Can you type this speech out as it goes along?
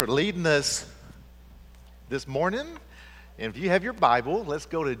For leading us this morning. And if you have your Bible, let's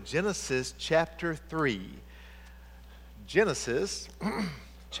go to Genesis chapter 3. Genesis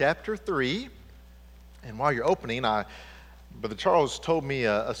chapter 3. And while you're opening, Brother Charles told me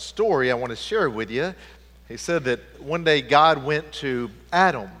a story I want to share with you. He said that one day God went to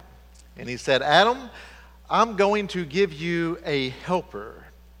Adam, and he said, Adam, I'm going to give you a helper,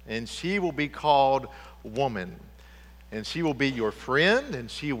 and she will be called woman. And she will be your friend,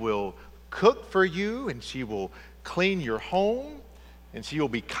 and she will cook for you, and she will clean your home, and she will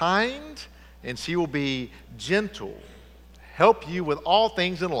be kind, and she will be gentle, help you with all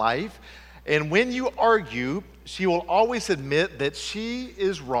things in life. And when you argue, she will always admit that she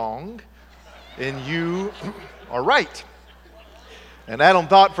is wrong and you are right. And Adam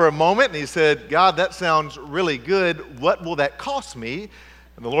thought for a moment, and he said, God, that sounds really good. What will that cost me?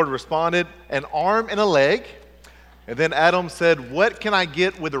 And the Lord responded, an arm and a leg. And then Adam said, what can I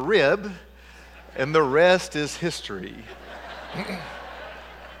get with a rib? And the rest is history.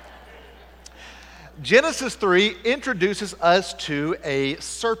 Genesis 3 introduces us to a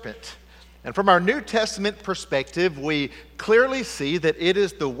serpent. And from our New Testament perspective, we clearly see that it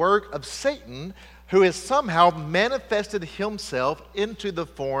is the work of Satan who has somehow manifested himself into the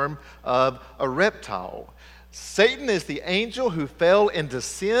form of a reptile. Satan is the angel who fell into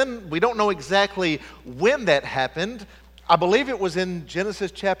sin. We don't know exactly when that happened. I believe it was in Genesis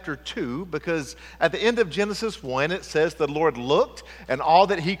chapter 2, because at the end of Genesis 1, it says the Lord looked and all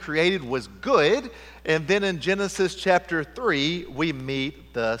that he created was good. And then in Genesis chapter 3, we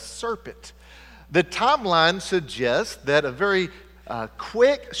meet the serpent. The timeline suggests that a very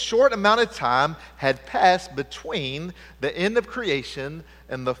quick, short amount of time had passed between the end of creation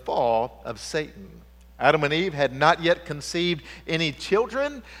and the fall of Satan. Adam and Eve had not yet conceived any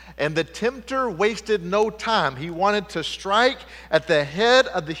children, and the tempter wasted no time. He wanted to strike at the head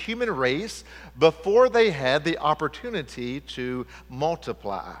of the human race before they had the opportunity to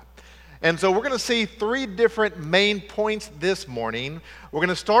multiply. And so we're going to see three different main points this morning. We're going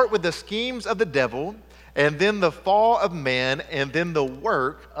to start with the schemes of the devil, and then the fall of man, and then the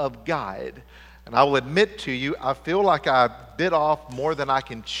work of God. And I will admit to you, I feel like I bit off more than I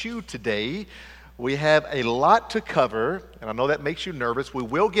can chew today. We have a lot to cover, and I know that makes you nervous. We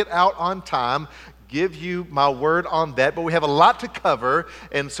will get out on time, give you my word on that, but we have a lot to cover,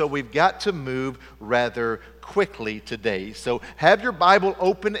 and so we've got to move rather quickly today. So have your Bible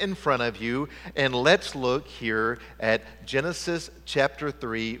open in front of you, and let's look here at Genesis chapter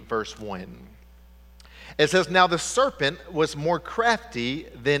 3, verse 1. It says, now the serpent was more crafty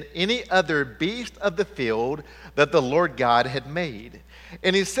than any other beast of the field that the Lord God had made.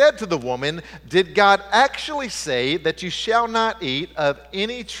 And he said to the woman, did God actually say that you shall not eat of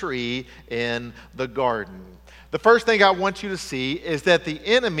any tree in the garden? The first thing I want you to see is that the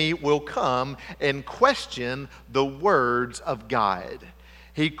enemy will come and question the words of God.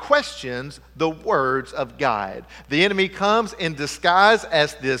 He questions the words of God. The enemy comes in disguise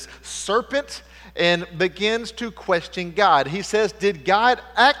as this serpent and begins to question God. He says, did God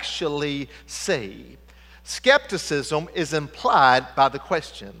actually say? Skepticism is implied by the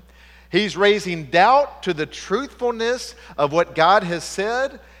question. He's raising doubt to the truthfulness of what God has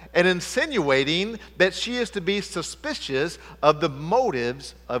said and insinuating that she is to be suspicious of the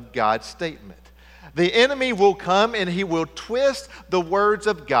motives of God's statement. The enemy will come and he will twist the words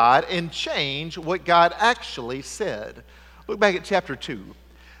of God and change what God actually said. Look back at chapter 2.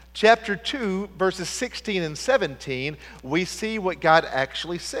 Chapter 2, verses 16 and 17, we see what God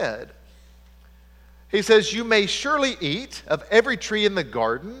actually said. He says, you may surely eat of every tree in the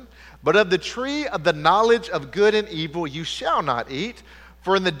garden, but of the tree of the knowledge of good and evil you shall not eat,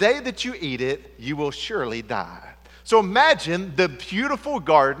 for in the day that you eat it, you will surely die. So imagine the beautiful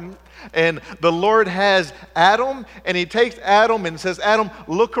garden, and the Lord has Adam, and he takes Adam and says, Adam,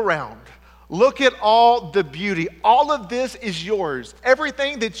 look around. Look at all the beauty. All of this is yours.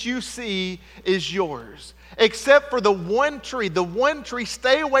 Everything that you see is yours. Except for the one tree,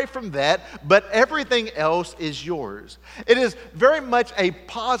 stay away from that, but everything else is yours. It is very much a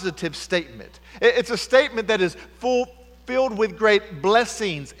positive statement. It's a statement that is filled with great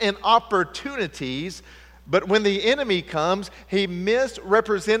blessings and opportunities, but when the enemy comes, he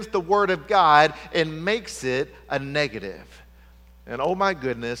misrepresents the word of God and makes it a negative. And oh my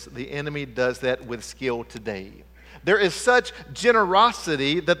goodness, the enemy does that with skill today. There is such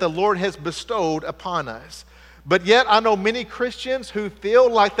generosity that the Lord has bestowed upon us. But yet I know many Christians who feel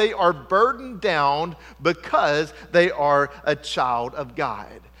like they are burdened down because they are a child of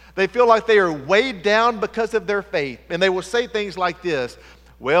God. They feel like they are weighed down because of their faith. And they will say things like this,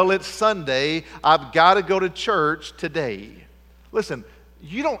 well, it's Sunday, I've got to go to church today. Listen,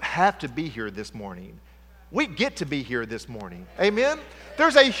 you don't have to be here this morning. We get to be here this morning. Amen?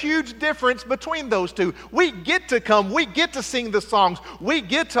 There's a huge difference between those two. We get to come. We get to sing the songs. We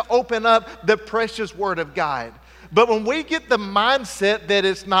get to open up the precious Word of God. But when we get the mindset that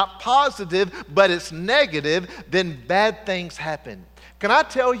it's not positive, but it's negative, then bad things happen. Can I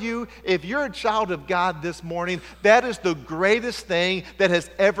tell you, if you're a child of God this morning, that is the greatest thing that has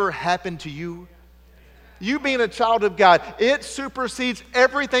ever happened to you. You being a child of God, it supersedes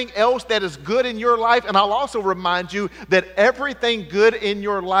everything else that is good in your life. And I'll also remind you that everything good in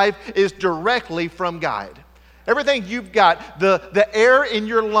your life is directly from God. Everything you've got, the air in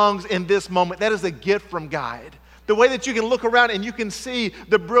your lungs in this moment, that is a gift from God. The way that you can look around and you can see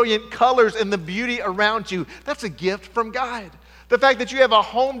the brilliant colors and the beauty around you, that's a gift from God. The fact that you have a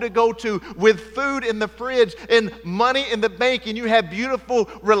home to go to with food in the fridge and money in the bank, and you have beautiful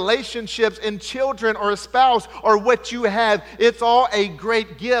relationships and children or a spouse or what you have, it's all a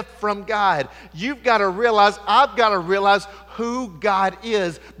great gift from God. You've got to realize, I've got to realize who God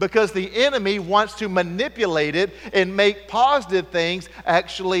is, because the enemy wants to manipulate it and make positive things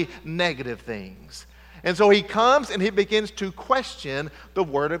actually negative things. And so he comes and he begins to question the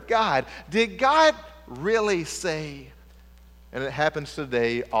Word of God. Did God really say? And it happens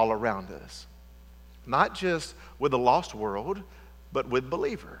today all around us. Not just with the lost world, but with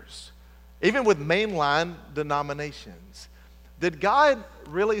believers. Even with mainline denominations. Did God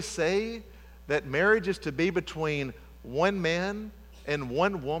really say that marriage is to be between one man and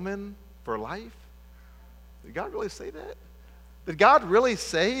one woman for life? Did God really say that? Did God really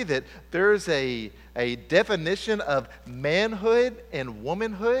say that there's a definition of manhood and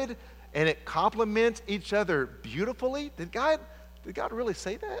womanhood, and it complements each other beautifully? Did God really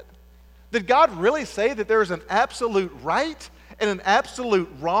say that? Did God really say that there is an absolute right and an absolute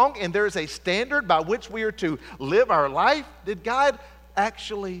wrong, and there is a standard by which we are to live our life? Did God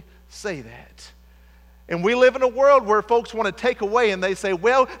actually say that? And we live in a world where folks want to take away and they say,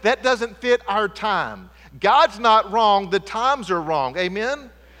 well, that doesn't fit our time. God's not wrong, the times are wrong. Amen?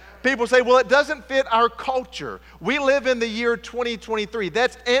 People say, well, it doesn't fit our culture. We live in the year 2023.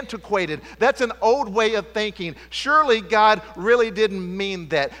 That's antiquated. That's an old way of thinking. Surely God really didn't mean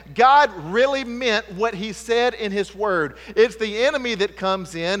that. God really meant what he said in his word. It's the enemy that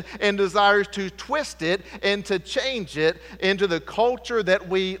comes in and desires to twist it and to change it into the culture that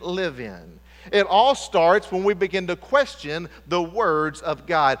we live in. It all starts when we begin to question the words of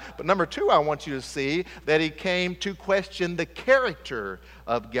God. But number two, I want you to see that he came to question the character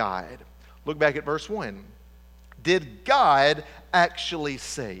of God. Look back at verse 1. Did God actually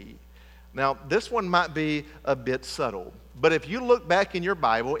say? Now, this one might be a bit subtle, but if you look back in your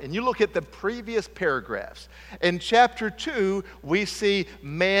Bible and you look at the previous paragraphs, in chapter 2, we see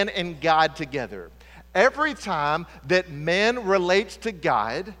man and God together. Every time that man relates to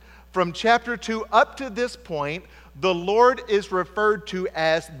God, from chapter 2 up to this point, the Lord is referred to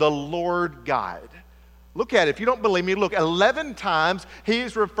as the Lord God. Look at it. If you don't believe me, look. 11 times he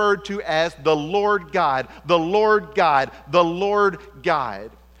is referred to as the Lord God, the Lord God, the Lord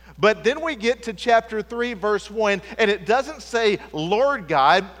God. But then we get to chapter 3, verse 1, and it doesn't say Lord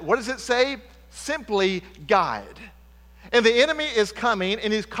God. What does it say? Simply God. And the enemy is coming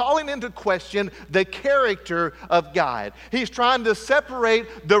and he's calling into question the character of God. He's trying to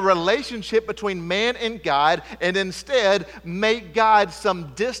separate the relationship between man and God and instead make God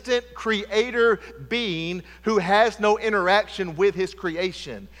some distant creator being who has no interaction with his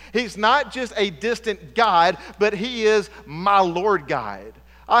creation. He's not just a distant God, but he is my Lord God.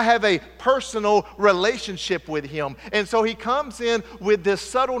 I have a personal relationship with him. And so he comes in with this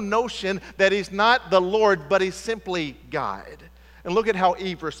subtle notion that he's not the Lord, but he's simply God. And look at how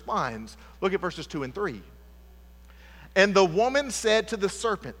Eve responds. Look at verses 2 and 3. And the woman said to the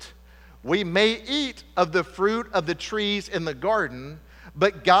serpent, we may eat of the fruit of the trees in the garden,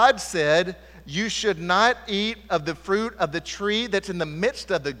 but God said, you should not eat of the fruit of the tree that's in the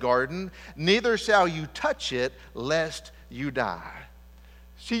midst of the garden, neither shall you touch it, lest you die.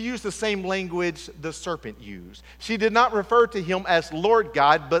 She used the same language the serpent used. She did not refer to him as Lord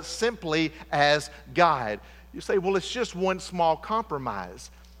God, but simply as God. You say, well, it's just one small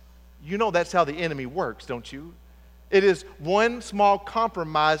compromise. You know that's how the enemy works, don't you? It is one small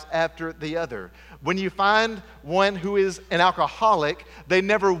compromise after the other. When you find one who is an alcoholic, they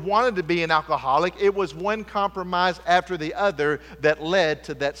never wanted to be an alcoholic. It was one compromise after the other that led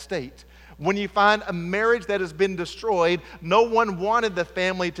to that state. When you find a marriage that has been destroyed, no one wanted the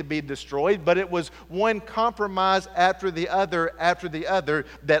family to be destroyed, but it was one compromise after the other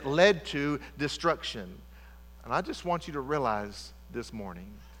that led to destruction. And I just want you to realize this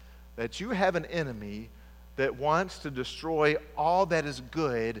morning that you have an enemy that wants to destroy all that is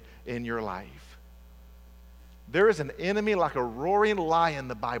good in your life. There is an enemy like a roaring lion,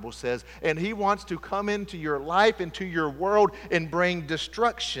 the Bible says, and he wants to come into your life, into your world, and bring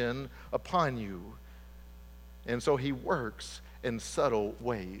destruction upon you. And so he works in subtle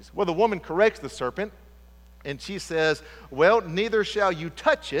ways. Well, the woman corrects the serpent, and she says, well, neither shall you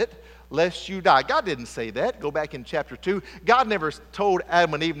touch it, lest you die. God didn't say that. Go back in chapter 2. God never told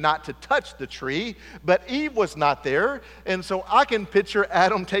Adam and Eve not to touch the tree, but Eve was not there. And so I can picture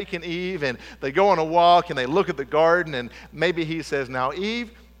Adam taking Eve, and they go on a walk, and they look at the garden, and maybe he says, now,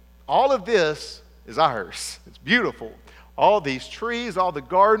 Eve, all of this is ours. It's beautiful. All these trees, all the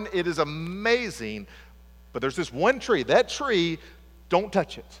garden, it is amazing. But there's this one tree. That tree, don't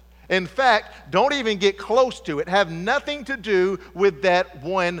touch it. In fact, don't even get close to it. Have nothing to do with that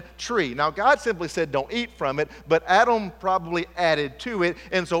one tree. Now, God simply said don't eat from it, but Adam probably added to it.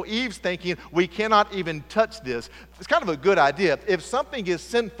 And so Eve's thinking, we cannot even touch this. It's kind of a good idea. If something is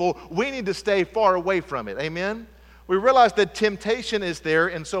sinful, we need to stay far away from it. Amen? We realize that temptation is there,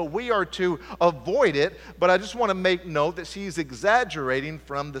 and so we are to avoid it. But I just want to make note that she's exaggerating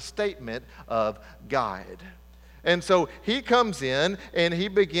from the statement of God. And so he comes in and he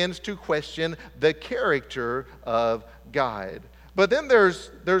begins to question the character of God. But then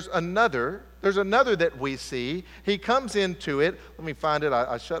there's another that we see. He comes into it. Let me find it.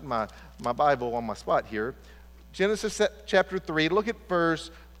 I shut my Bible on my spot here. Genesis chapter 3, look at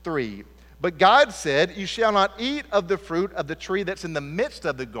verse 3. But God said, you shall not eat of the fruit of the tree that's in the midst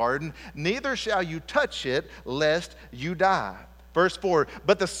of the garden, neither shall you touch it, lest you die. Verse 4,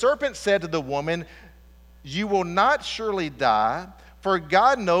 but the serpent said to the woman, you will not surely die, for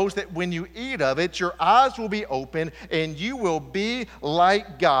God knows that when you eat of it, your eyes will be open, and you will be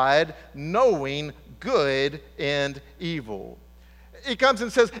like God, knowing good and evil. He comes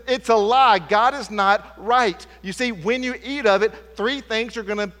and says, it's a lie. God is not right. You see, when you eat of it, three things are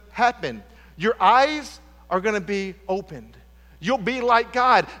going to happen. Your eyes are going to be opened. You'll be like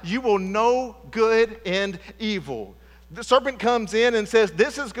God. You will know good and evil. The serpent comes in and says,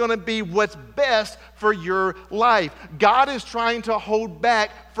 this is going to be what's best for your life. God is trying to hold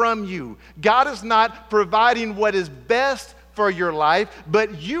back from you. God is not providing what is best for your life,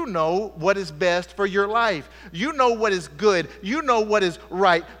 but you know what is best for your life. You know what is good. You know what is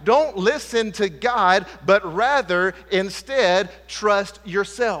right. Don't listen to God, but rather instead trust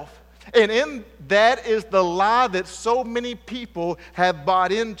yourself. And in that is the lie that so many people have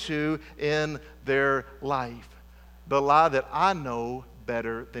bought into in their life. The lie that I know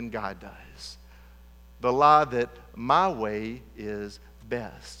better than God does. The lie that my way is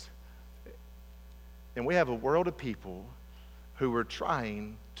best. And we have a world of people who are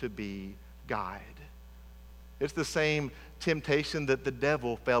trying to be God. It's the same temptation that the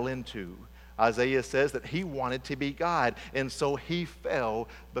devil fell into. Isaiah says that he wanted to be God, and so he fell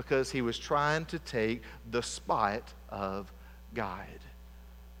because he was trying to take the spot of God.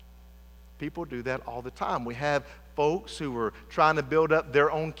 People do that all the time. We have folks who are trying to build up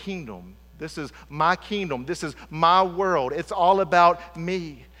their own kingdom. This is my kingdom. This is my world. It's all about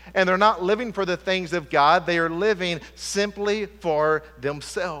me. And they're not living for the things of God. They are living simply for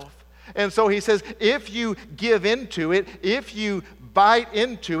themselves. And so he says, if you give into it, if you bite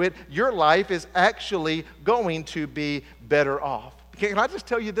into it, your life is actually going to be better off. Can I just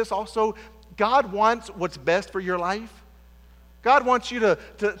tell you this also? God wants what's best for your life. God wants you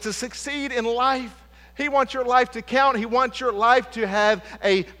to succeed in life. He wants your life to count. He wants your life to have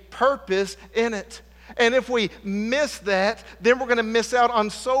a purpose in it. And if we miss that, then we're going to miss out on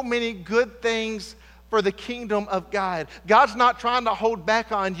so many good things for the kingdom of God. God's not trying to hold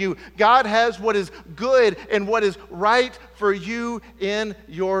back on you. God has what is good and what is right for you in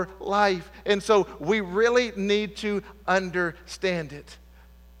your life. And so we really need to understand it.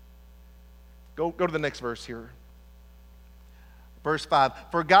 Go to the next verse here. Verse 5,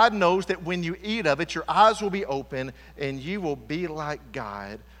 for God knows that when you eat of it, your eyes will be open, and you will be like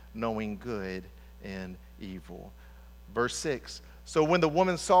God, knowing good and evil. Verse 6, so when the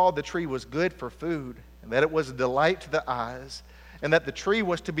woman saw the tree was good for food, and that it was a delight to the eyes, and that the tree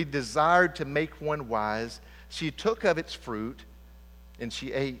was to be desired to make one wise, she took of its fruit, and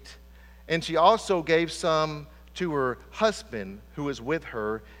she ate. And she also gave some to her husband who was with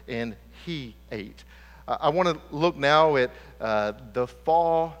her, and he ate. I want to look now at the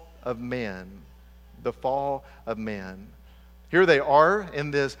fall of man. The fall of man. Here they are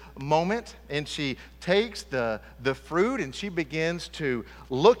in this moment, and she takes the fruit and she begins to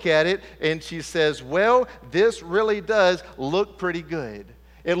look at it, and she says, well, this really does look pretty good.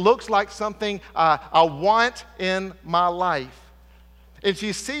 It looks like something I want in my life. And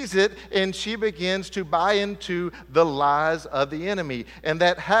she sees it and she begins to buy into the lies of the enemy. And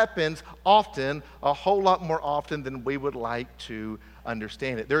that happens often, a whole lot more often than we would like to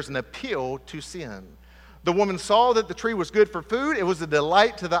understand it. There's an appeal to sin. The woman saw that the tree was good for food. It was a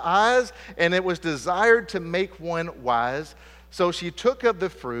delight to the eyes, and it was desired to make one wise. So she took of the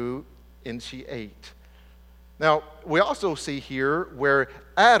fruit and she ate. Now, we also see here where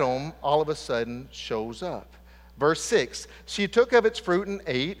Adam all of a sudden shows up. Verse 6, she took of its fruit and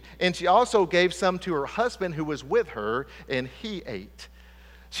ate, and she also gave some to her husband who was with her, and he ate.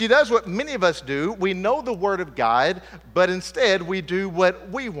 She does what many of us do. We know the word of God, but instead we do what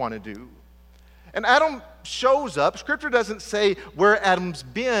we want to do. And Adam shows up. Scripture doesn't say where Adam's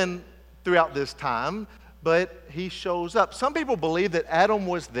been throughout this time, but he shows up. Some people believe that Adam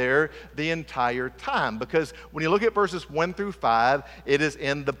was there the entire time because when you look at verses 1 through 5, it is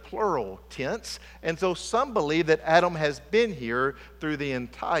in the plural tense. And so some believe that Adam has been here through the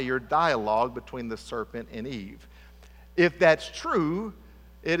entire dialogue between the serpent and Eve. If that's true,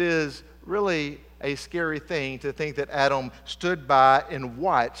 it is really a scary thing to think that Adam stood by and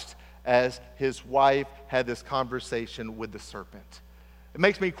watched as his wife had this conversation with the serpent. It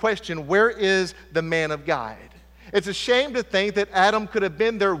makes me question, where is the man of God? It's a shame to think that Adam could have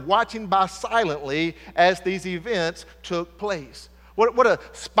been there watching by silently as these events took place. What a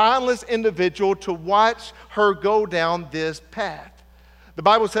spineless individual to watch her go down this path. The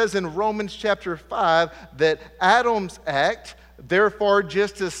Bible says in Romans chapter 5 that Adam's act, therefore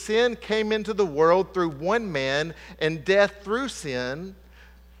just as sin came into the world through one man and death through sin,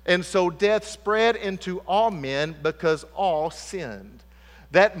 and so death spread into all men because all sinned.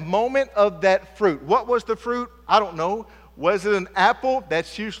 That moment of that fruit. What was the fruit? I don't know. Was it an apple?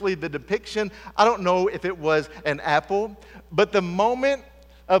 That's usually the depiction. I don't know if it was an apple. But the moment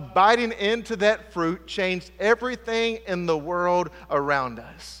of biting into that fruit changed everything in the world around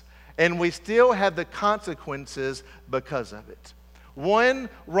us. And we still have the consequences because of it. One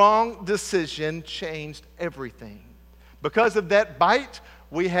wrong decision changed everything. Because of that bite,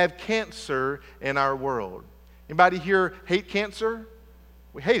 we have cancer in our world. Anybody here hate cancer?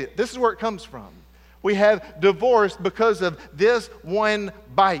 We hate it. This is where it comes from. We have divorce because of this one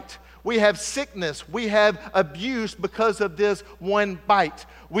bite. We have sickness. We have abuse because of this one bite.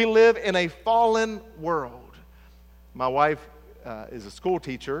 We live in a fallen world. My wife is a school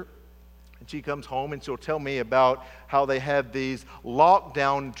teacher, and she comes home and she'll tell me about how they have these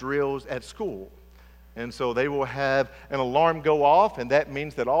lockdown drills at school. And so they will have an alarm go off, and that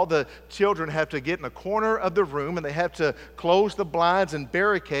means that all the children have to get in a corner of the room, and they have to close the blinds and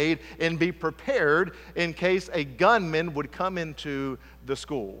barricade and be prepared in case a gunman would come into the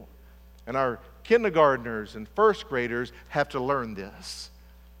school. And our kindergartners and first graders have to learn this.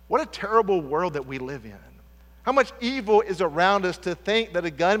 What a terrible world that we live in. How much evil is around us to think that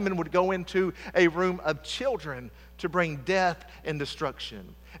a gunman would go into a room of children to bring death and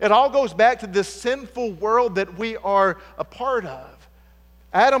destruction. It all goes back to this sinful world that we are a part of.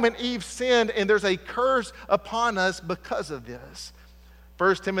 Adam and Eve sinned, and there's a curse upon us because of this.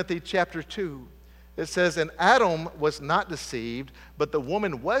 1 Timothy chapter 2, it says, and Adam was not deceived, but the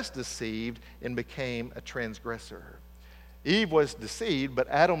woman was deceived and became a transgressor. Eve was deceived, but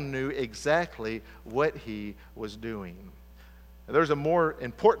Adam knew exactly what he was doing. There's a more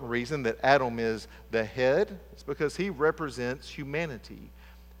important reason that Adam is the head. It's because he represents humanity.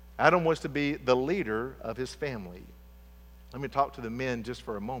 Adam was to be the leader of his family. Let me talk to the men just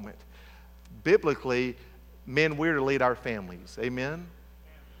for a moment. Biblically, men, we're to lead our families. Amen?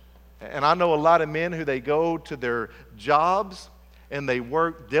 And I know a lot of men who they go to their jobs and they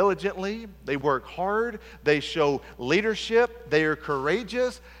work diligently, they work hard, they show leadership, they are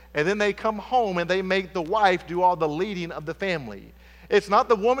courageous, and then they come home and they make the wife do all the leading of the family. It's not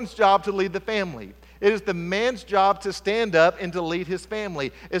the woman's job to lead the family. It is the man's job to stand up and to lead his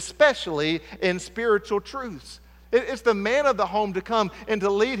family, especially in spiritual truths. It's the man of the home to come and to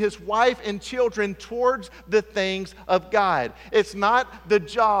lead his wife and children towards the things of God. It's not the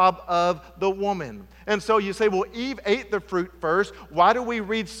job of the woman. And so you say, well, Eve ate the fruit first. Why do we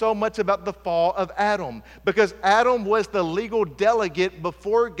read so much about the fall of Adam? Because Adam was the legal delegate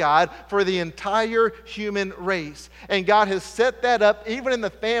before God for the entire human race. And God has set that up even in the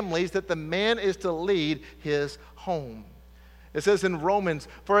families that the man is to lead his home. It says in Romans,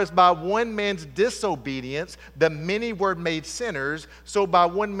 for as by one man's disobedience the many were made sinners, so by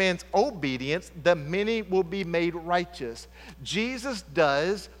one man's obedience the many will be made righteous. Jesus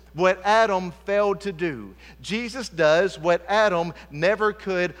does what Adam failed to do. Jesus does what Adam never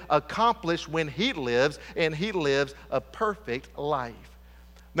could accomplish when he lives, and he lives a perfect life.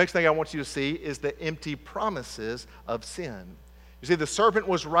 Next thing I want you to see is the empty promises of sin. You see, the serpent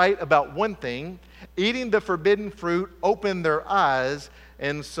was right about one thing. Eating the forbidden fruit opened their eyes,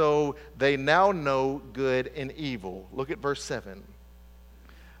 and so they now know good and evil. Look at verse 7.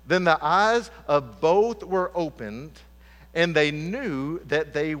 Then the eyes of both were opened, and they knew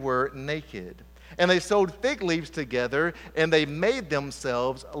that they were naked. And they sewed fig leaves together, and they made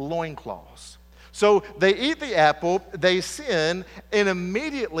themselves loincloths. So they eat the apple, they sin, and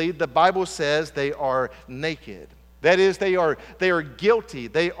immediately the Bible says they are naked. That is, they are guilty,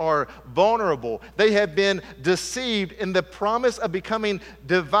 they are vulnerable, they have been deceived, and the promise of becoming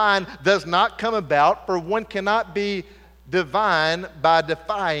divine does not come about, for one cannot be divine by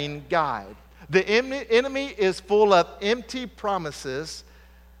defying God. The enemy is full of empty promises,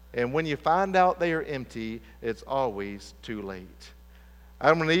 and when you find out they are empty, it's always too late.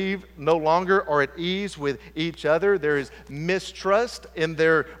 Adam and Eve no longer are at ease with each other. There is mistrust in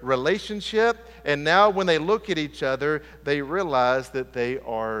their relationship, and now when they look at each other, they realize that they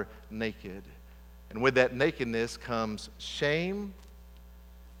are naked. And with that nakedness comes shame,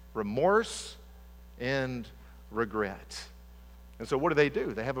 remorse, and regret. And so what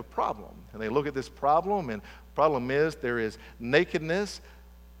do? They have a problem. And they look at this problem, and the problem is there is nakedness,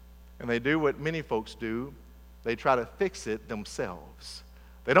 and they do what many folks do. They try to fix it themselves.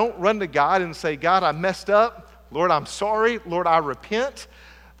 They don't run to God and say, God, I messed up. Lord, I'm sorry. Lord, I repent.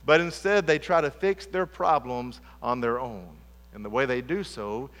 But instead, they try to fix their problems on their own. And the way they do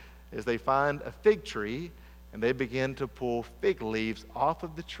so is they find a fig tree, and they begin to pull fig leaves off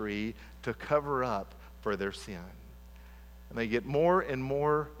of the tree to cover up for their sin. And they get more and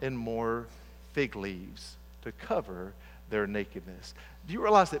more and more fig leaves to cover their nakedness. Do you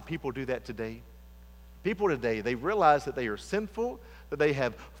realize that people do that today? People today, they realize that they are sinful, that they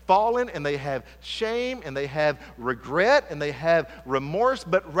have fallen, and they have shame, and they have regret, and they have remorse,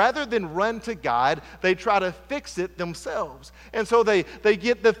 but rather than run to God, they try to fix it themselves. And so they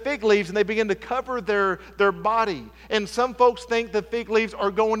get the fig leaves, and they begin to cover their body. And some folks think the fig leaves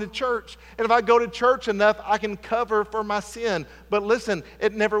are going to church. And if I go to church enough, I can cover for my sin. But listen,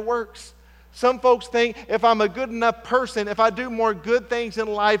 it never works. Some folks think if I'm a good enough person, if I do more good things in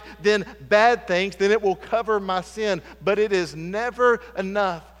life than bad things, then it will cover my sin. But it is never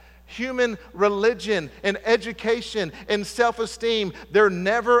enough. Human religion and education and self-esteem, they're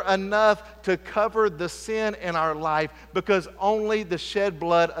never enough to cover the sin in our life, because only the shed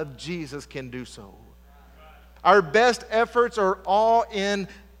blood of Jesus can do so. Our best efforts are all in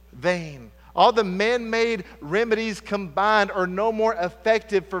vain. All the man-made remedies combined are no more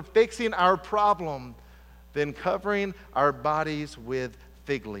effective for fixing our problem than covering our bodies with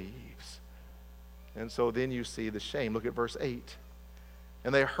fig leaves. And so then you see the shame. Look at verse 8.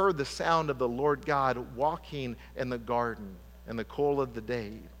 And they heard the sound of the Lord God walking in the garden in the cool of the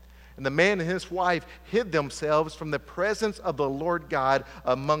day. And the man and his wife hid themselves from the presence of the Lord God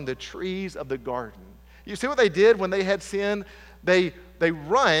among the trees of the garden. You see what they did when they had sinned? They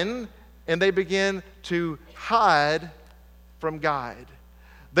run, and they begin to hide from God.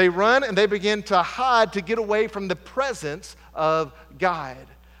 They run and they begin to hide to get away from the presence of God.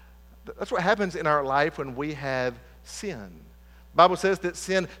 That's what happens in our life when we have sin. The Bible says that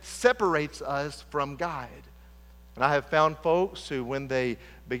sin separates us from God. And I have found folks who, when they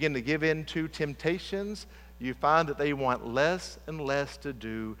begin to give in to temptations, you find that they want less and less to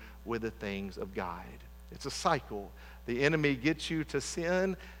do with the things of God. It's a cycle. The enemy gets you to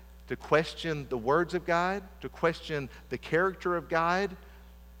sin, to question the words of God, to question the character of God.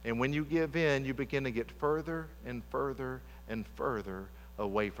 And when you give in, you begin to get further and further and further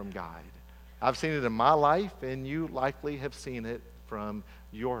away from God. I've seen it in my life, and you likely have seen it from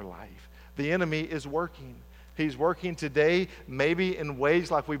your life. The enemy is working. He's working today maybe in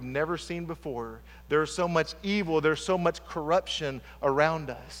ways like we've never seen before. There's so much evil. There's so much corruption around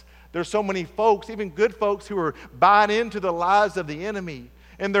us. There's so many folks, even good folks, who are buying into the lies of the enemy.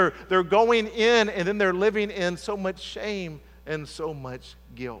 And they're going in, and then they're living in so much shame and so much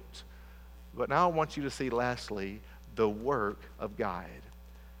guilt. But now I want you to see, lastly, the work of God.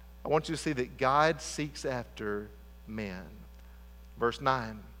 I want you to see that God seeks after man. Verse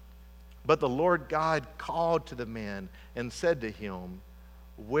 9. But the Lord God called to the man and said to him,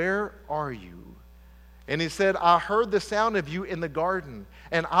 "Where are you?" And he said, "I heard the sound of you in the garden,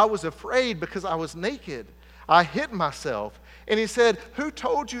 and I was afraid because I was naked. I hid myself." And he said, "Who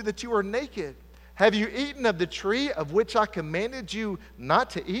told you that you were naked? Have you eaten of the tree of which I commanded you not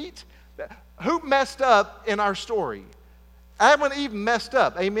to eat?" Who messed up in our story? Adam and Eve messed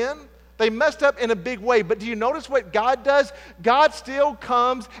up, amen? They messed up in a big way, but do you notice what God does? God still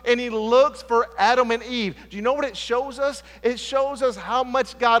comes and he looks for Adam and Eve. Do you know what it shows us? It shows us how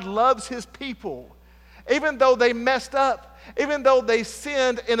much God loves his people. Even though they messed up, even though they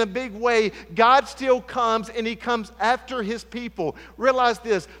sinned in a big way, God still comes and he comes after his people. Realize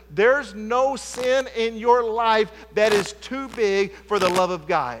this, there's no sin in your life that is too big for the love of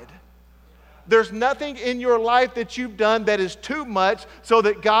God. There's nothing in your life that you've done that is too much so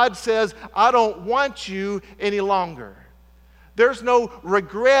that God says, I don't want you any longer. There's no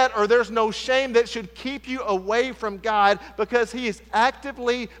regret or there's no shame that should keep you away from God because he is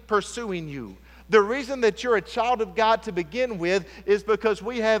actively pursuing you. The reason that you're a child of God to begin with is because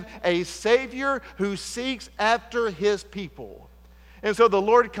we have a Savior who seeks after his people. And so the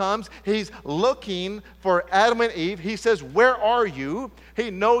Lord comes, he's looking for Adam and Eve. He says, where are you?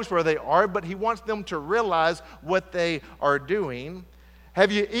 He knows where they are, but he wants them to realize what they are doing.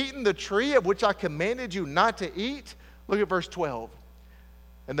 Have you eaten the tree of which I commanded you not to eat? Look at verse 12.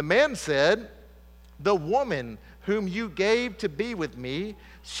 And the man said, the woman whom you gave to be with me,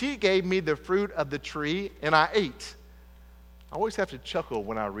 she gave me the fruit of the tree, and I ate. I always have to chuckle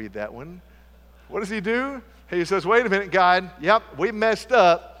when I read that one. What does he do? He says, wait a minute, God. Yep, we messed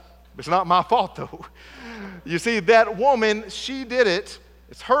up. It's not my fault, though. You see, that woman, she did it.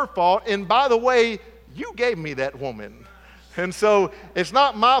 It's her fault. And by the way, you gave me that woman. And so it's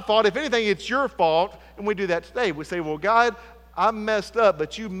not my fault. If anything, it's your fault. And we do that today. We say, well, God, I messed up,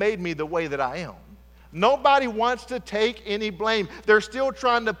 but you made me the way that I am. Nobody wants to take any blame. They're still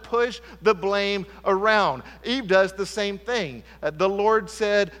trying to push the blame around. Eve does the same thing. The Lord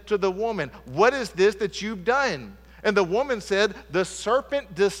said to the woman, what is this that you've done? And the woman said, the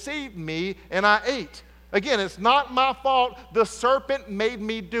serpent deceived me and I ate. Again, it's not my fault. The serpent made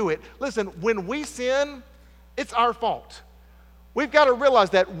me do it. Listen, when we sin, it's our fault. We've got to realize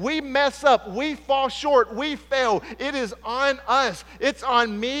that we mess up, we fall short, we fail. It is on us. It's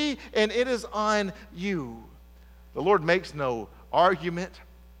on me, and it is on you. The Lord makes no argument.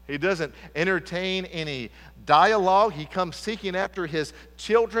 He doesn't entertain any dialogue. He comes seeking after his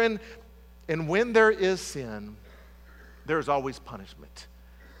children. And when there is sin, there's always punishment.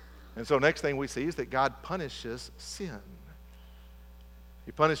 And so next thing we see is that God punishes sin.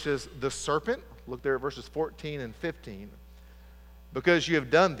 He punishes the serpent. Look there at verses 14 and 15. Because you have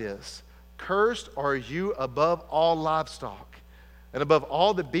done this, cursed are you above all livestock, and above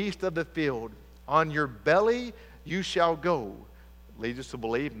all the beasts of the field. On your belly you shall go. It leads us to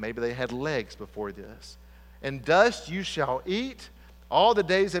believe maybe they had legs before this. And dust you shall eat all the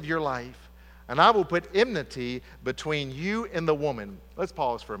days of your life, and I will put enmity between you and the woman. Let's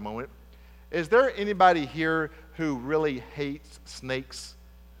pause for a moment. Is there anybody here who really hates snakes?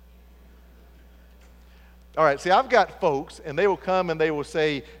 All right, see, I've got folks, and they will come and they will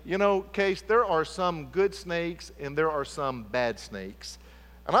say, you know, Case, there are some good snakes and there are some bad snakes.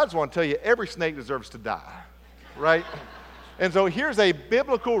 And I just want to tell you, every snake deserves to die, right? And so here's a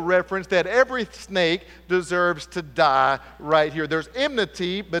biblical reference that every snake deserves to die right here. There's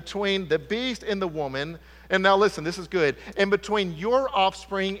enmity between the beast and the woman. And now listen, this is good. And between your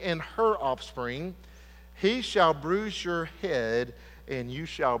offspring and her offspring, he shall bruise your head and you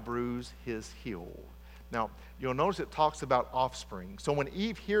shall bruise his heel. Now, you'll notice it talks about offspring. So when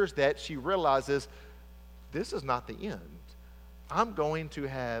Eve hears that, she realizes, this is not the end. I'm going to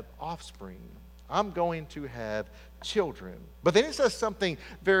have offspring. I'm going to have children. But then it says something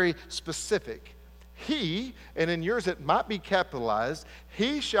very specific. He, and in yours it might be capitalized,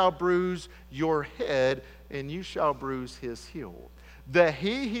 he shall bruise your head and you shall bruise his heel. The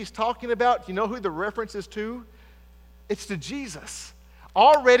he he's talking about, you know who the reference is to? It's to Jesus.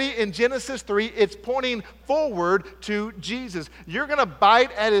 Already in Genesis 3, it's pointing forward to Jesus. You're going to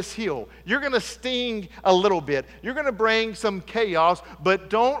bite at his heel. You're going to sting a little bit. You're going to bring some chaos, but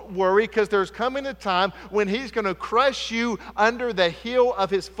don't worry because there's coming a time when he's going to crush you under the heel of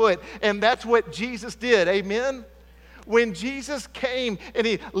his foot. And that's what Jesus did. Amen? When Jesus came and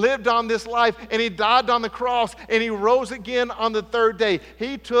he lived on this life and he died on the cross and he rose again on the third day,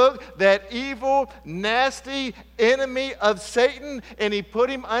 he took that evil, nasty enemy of Satan and he put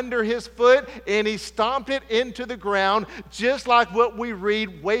him under his foot and he stomped it into the ground, just like what we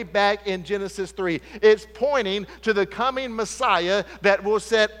read way back in Genesis 3. It's pointing to the coming Messiah that will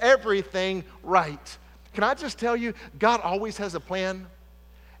set everything right. Can I just tell you, God always has a plan.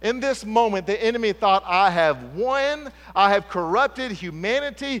 In this moment, the enemy thought, I have won. I have corrupted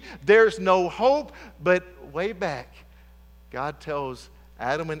humanity. There's no hope. But way back, God tells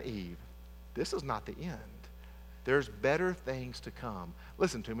Adam and Eve, this is not the end. There's better things to come.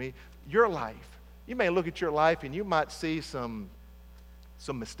 Listen to me. Your life, you may look at your life and you might see some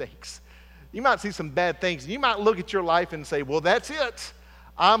mistakes. You might see some bad things. You might look at your life and say, well, that's it.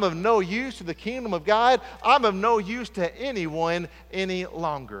 I'm of no use to the kingdom of God. I'm of no use to anyone any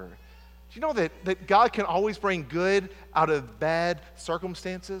longer. Do you know that God can always bring good out of bad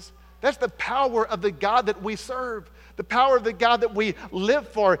circumstances? That's the power of the God that we serve, the power of the God that we live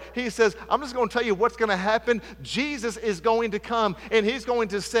for. He says, I'm just going to tell you what's going to happen. Jesus is going to come, and he's going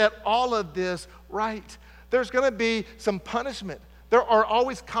to set all of this right. There's going to be some punishment. There are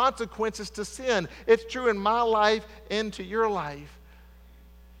always consequences to sin. It's true in my life and to your life.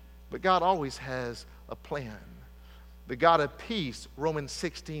 But God always has a plan. The God of peace, Romans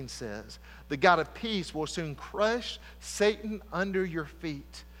 16 says, the God of peace will soon crush Satan under your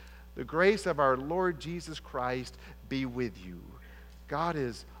feet. The grace of our Lord Jesus Christ be with you. God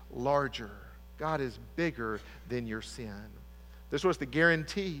is larger. God is bigger than your sin. This was the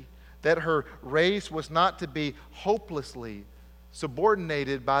guarantee that her race was not to be hopelessly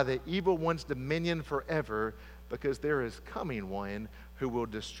subordinated by the evil one's dominion forever, because there is coming one who will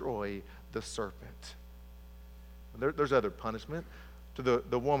destroy the serpent. There's other punishment. To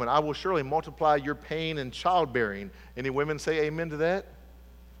the woman, I will surely multiply your pain in childbearing. Any women say amen to that?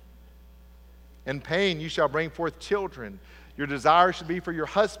 In pain you shall bring forth children. Your desire should be for your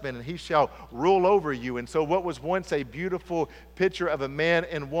husband, and he shall rule over you. And so what was once a beautiful picture of a man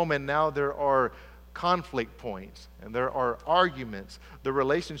and woman, now there are conflict points and there are arguments. The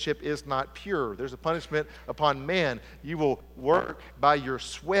relationship is not pure. There's a punishment upon man. You will work by your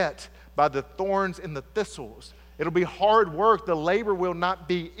sweat, by the thorns and the thistles. It'll be hard work. The labor will not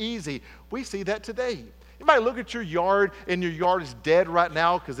be easy. We see that today. You might look at your yard and your yard is dead right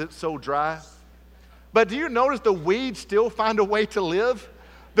now because it's so dry. But do you notice the weeds still find a way to live?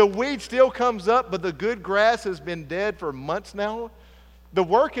 The weed still comes up, but the good grass has been dead for months now. The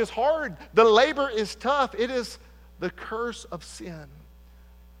work is hard. The labor is tough. It is the curse of sin.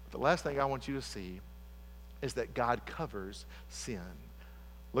 The last thing I want you to see is that God covers sin.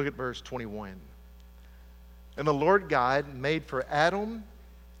 Look at verse 21. And the Lord God made for Adam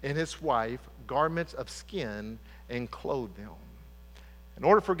and his wife garments of skin and clothed them. In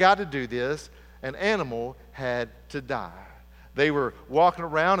order for God to do this, an animal had to die. They were walking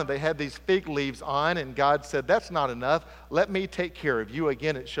around and they had these fig leaves on, and God said, that's not enough. Let me take care of you.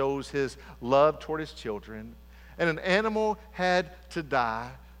 Again, it shows his love toward his children. And an animal had to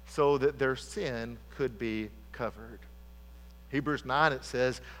die so that their sin could be covered. Hebrews 9, it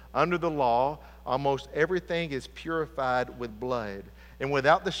says, under the law, almost everything is purified with blood. And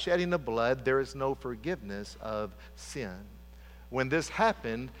without the shedding of blood, there is no forgiveness of sin. When this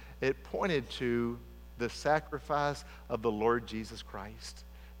happened, it pointed to the sacrifice of the Lord Jesus Christ.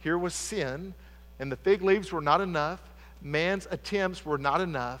 Here was sin, and the fig leaves were not enough. Man's attempts were not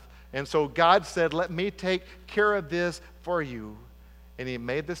enough. And so God said, let me take care of this for you. And he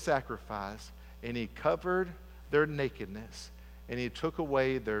made the sacrifice, and he covered their nakedness, and he took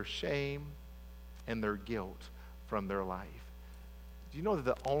away their shame and their guilt from their life. Do you know that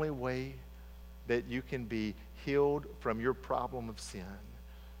the only way that you can be healed from your problem of sin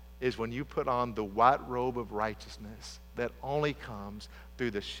is when you put on the white robe of righteousness that only comes through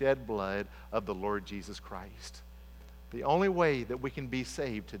the shed blood of the Lord Jesus Christ? The only way that we can be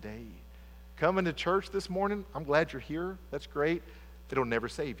saved today. Coming to church this morning, I'm glad you're here. That's great. It'll never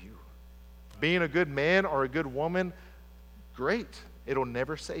save you. Being a good man or a good woman, great. It'll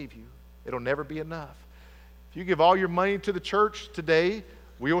never save you. It'll never be enough. If you give all your money to the church today,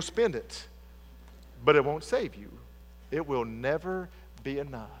 we will spend it. But it won't save you. It will never be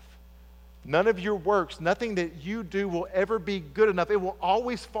enough. None of your works, nothing that you do will ever be good enough. It will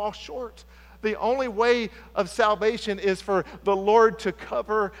always fall short. The only way of salvation is for the Lord to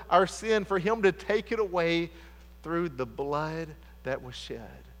cover our sin, for him to take it away through the blood that was shed.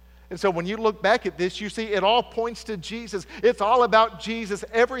 And so when you look back at this, you see it all points to Jesus. It's all about Jesus.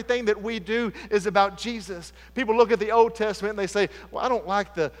 Everything that we do is about Jesus. People look at the Old Testament and they say, well, I don't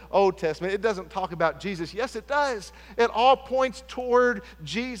like the Old Testament. It doesn't talk about Jesus. Yes, it does. It all points toward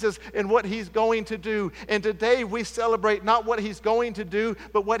Jesus and what he's going to do. And today we celebrate not what he's going to do,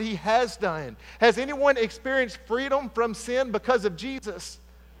 but what he has done. Has anyone experienced freedom from sin because of Jesus?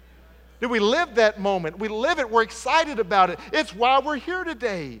 Do we live that moment? We live it. We're excited about it. It's why we're here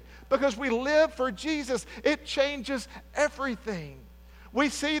today. Because we live for Jesus. It changes everything. We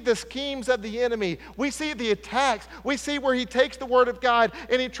see the schemes of the enemy. We see the attacks. We see where he takes the word of God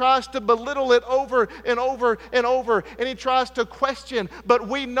and he tries to belittle it over and over and over. And he tries to question. But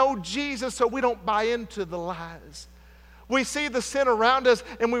we know Jesus, so we don't buy into the lies. We see the sin around us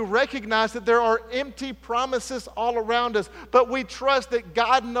and we recognize that there are empty promises all around us. But we trust that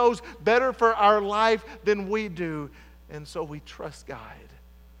God knows better for our life than we do. And so we trust God.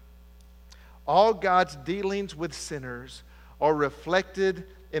 All God's dealings with sinners are reflected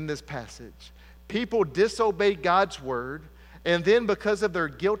in this passage. People disobey God's word, And then because of their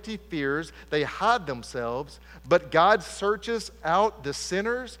guilty fears, they hide themselves. But God searches out the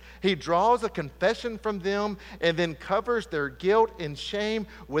sinners. He draws a confession from them and then covers their guilt and shame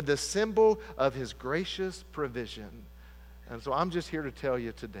with the symbol of his gracious provision. And so I'm just here to tell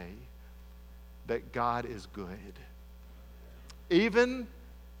you today that God is good. Even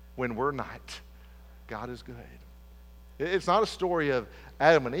when we're not, God is good. It's not a story of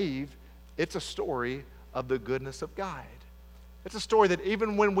Adam and Eve. It's a story of the goodness of God. It's a story that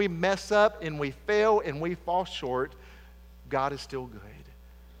even when we mess up and we fail and we fall short, God is still good.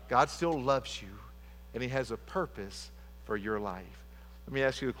 God still loves you, and he has a purpose for your life. Let me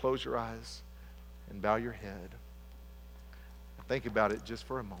ask you to close your eyes and bow your head. Think about it just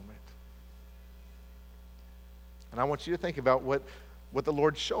for a moment. And I want you to think about what the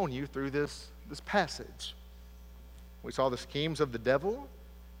Lord's shown you through this passage. We saw the schemes of the devil.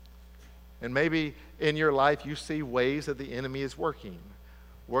 And maybe in your life you see ways that the enemy is working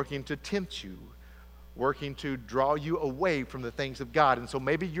to tempt you, working to draw you away from the things of God. And so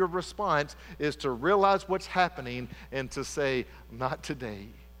maybe your response is to realize what's happening and to say, not today.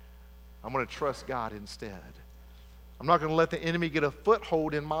 I'm going to trust God instead. I'm not going to let the enemy get a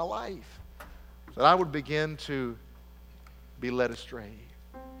foothold in my life, that I would begin to be led astray.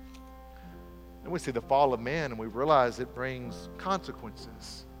 And we see the fall of man and we realize it brings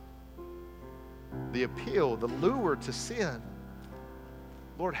consequences. The appeal, the lure to sin.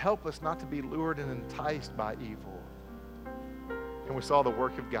 Lord, help us not to be lured and enticed by evil. And we saw the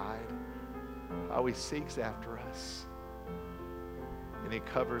work of God, how he seeks after us. And he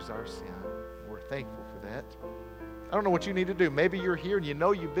covers our sin. We're thankful for that. I don't know what you need to do. Maybe you're here and you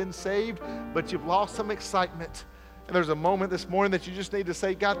know you've been saved, but you've lost some excitement. And there's a moment this morning that you just need to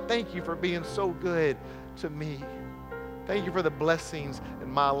say, God, thank you for being so good to me. Thank you for the blessings in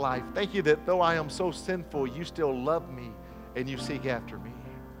my life. Thank you that though I am so sinful, you still love me and you seek after me.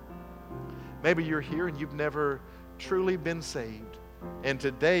 Maybe you're here and you've never truly been saved. And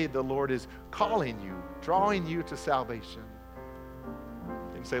today the Lord is calling you, drawing you to salvation.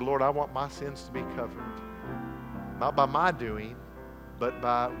 And say, Lord, I want my sins to be covered. Not by my doing, but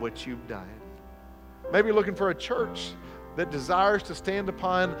by what you've done. Maybe you're looking for a church that desires to stand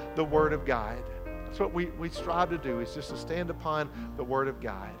upon the Word of God. That's what we strive to do, is just to stand upon the Word of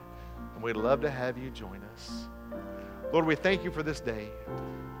God. And we'd love to have you join us. Lord, we thank you for this day.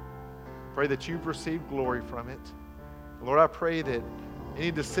 Pray that you've received glory from it. Lord, I pray that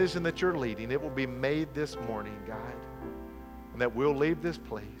any decision that you're leading, it will be made this morning, God. And that we'll leave this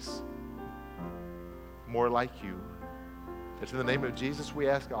place more like you. It's in the name of Jesus we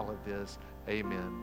ask all of this. Amen.